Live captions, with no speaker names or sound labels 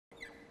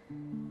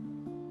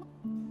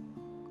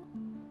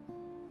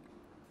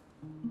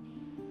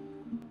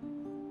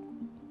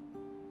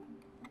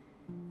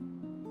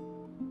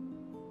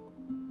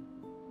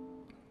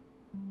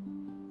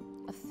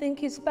I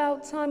think it's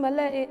about time I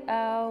let it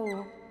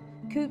out.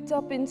 Cooped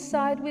up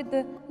inside with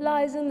the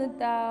lies and the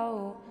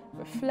doubt,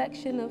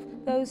 reflection of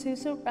those who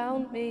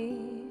surround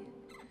me.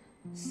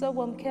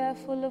 So I'm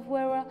careful of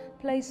where I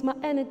place my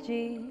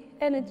energy,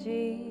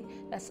 energy.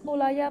 That's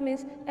all I am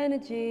is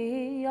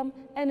energy. I'm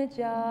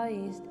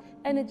energized,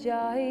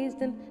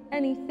 energized, and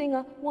anything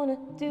I wanna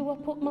do, I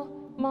put my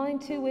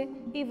mind to it.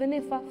 Even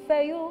if I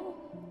fail,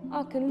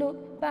 I can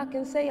look back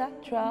and say I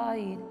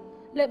tried.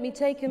 Let me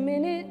take a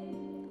minute,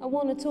 I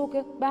wanna talk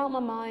about my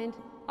mind.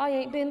 I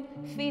ain't been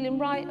feeling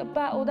right, a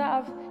battle that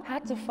I've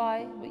had to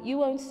fight, but you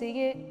won't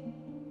see it,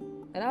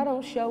 and I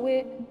don't show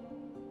it,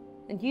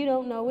 and you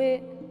don't know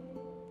it,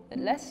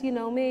 unless you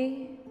know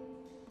me.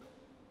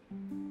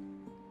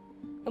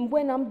 And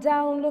when I'm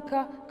down, look,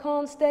 I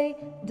can't stay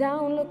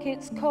down, look,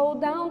 it's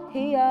cold down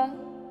here.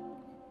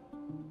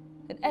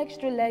 An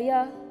extra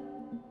layer,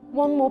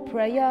 one more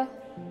prayer,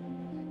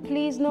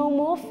 please no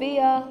more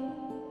fear.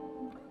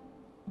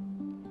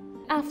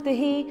 After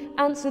he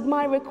answered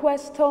my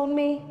request, told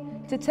me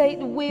to take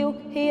the wheel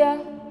here,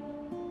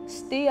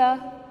 steer.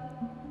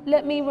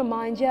 Let me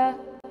remind ya,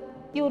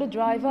 you're the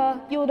driver,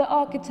 you're the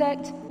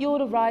architect, you're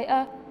the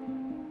writer.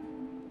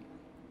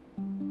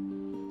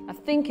 I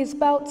think it's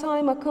about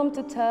time I come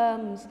to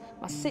terms.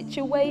 My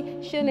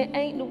situation, it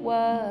ain't the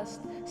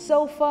worst.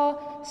 So far,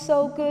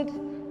 so good.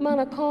 Man,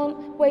 I can't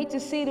wait to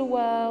see the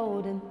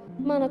world. And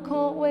man, I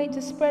can't wait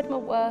to spread my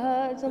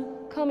words. I'm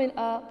coming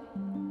up,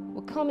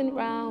 we're coming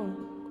round,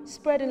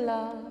 spreading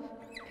love,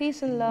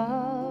 peace and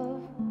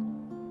love.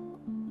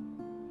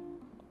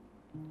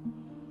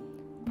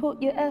 Put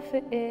your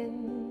effort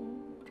in,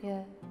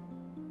 yeah.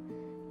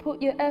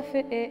 Put your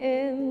effort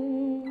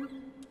in.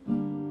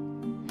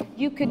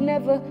 You could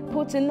never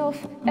put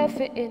enough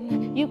effort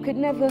in. You could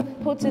never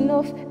put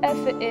enough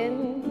effort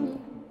in.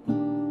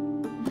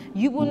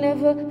 You will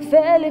never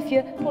fail if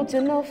you put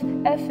enough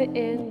effort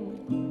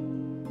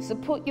in. So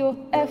put your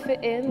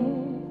effort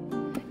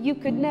in. You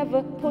could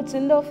never put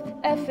enough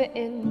effort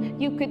in.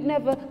 You could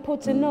never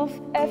put enough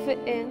effort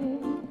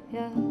in,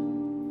 yeah.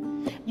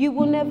 You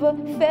will never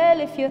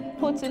fail if you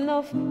put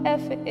enough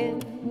effort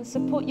in. So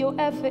put your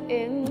effort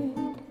in.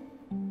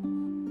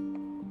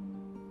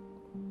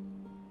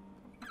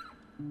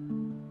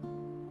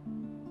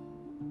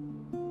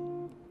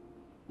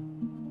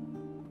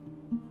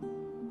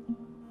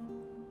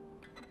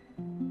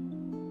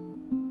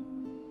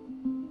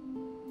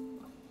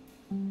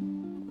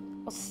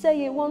 I'll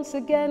say it once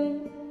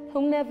again,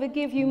 he'll never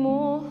give you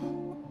more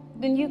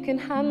than you can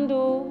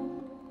handle.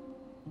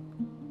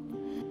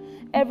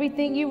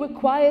 Everything you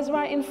require is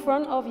right in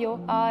front of your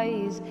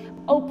eyes.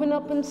 Open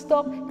up and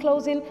stop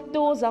closing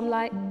doors. I'm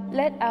like,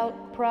 let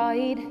out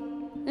pride,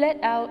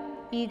 let out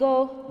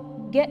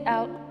ego, get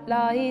out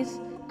lies.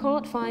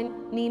 Can't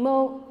find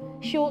Nemo.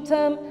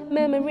 Short-term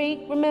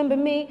memory, remember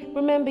me,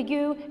 remember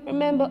you,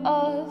 remember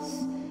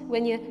us.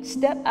 When you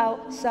step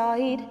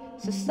outside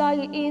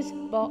society's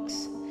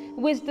box,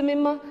 wisdom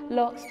in my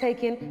locks,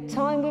 taking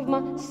time with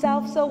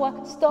myself, so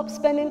I stop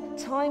spending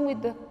time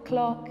with the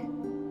clock.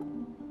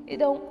 It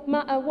don't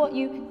matter what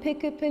you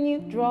pick up and you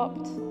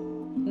dropped.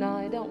 No,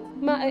 it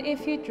don't matter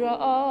if you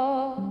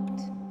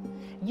dropped.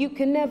 You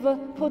can never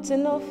put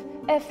enough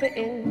effort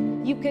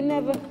in. You can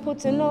never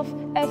put enough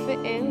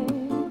effort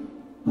in.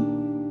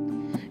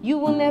 You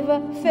will never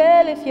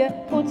fail if you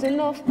put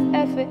enough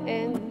effort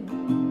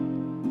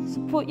in. So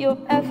put your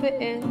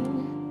effort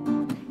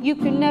in. You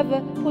could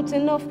never put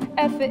enough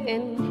effort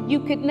in. You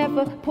could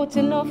never put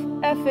enough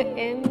effort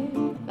in.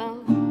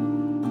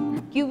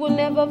 You will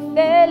never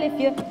fail if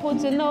you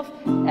put enough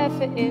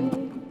effort in.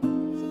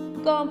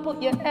 So go and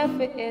put your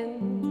effort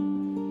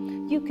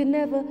in. You can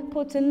never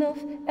put enough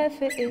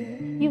effort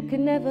in. You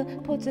can never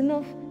put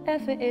enough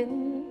effort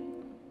in.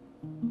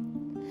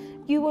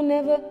 You will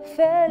never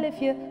fail if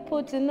you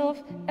put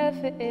enough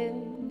effort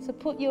in. So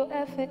put your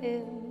effort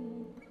in.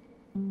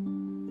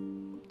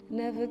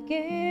 Never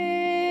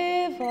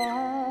give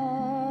up.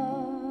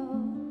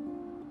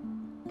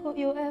 Put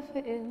your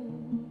effort in.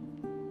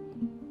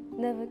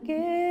 Never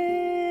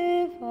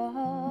give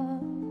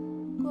up.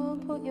 Go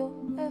and put your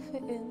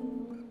effort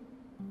in.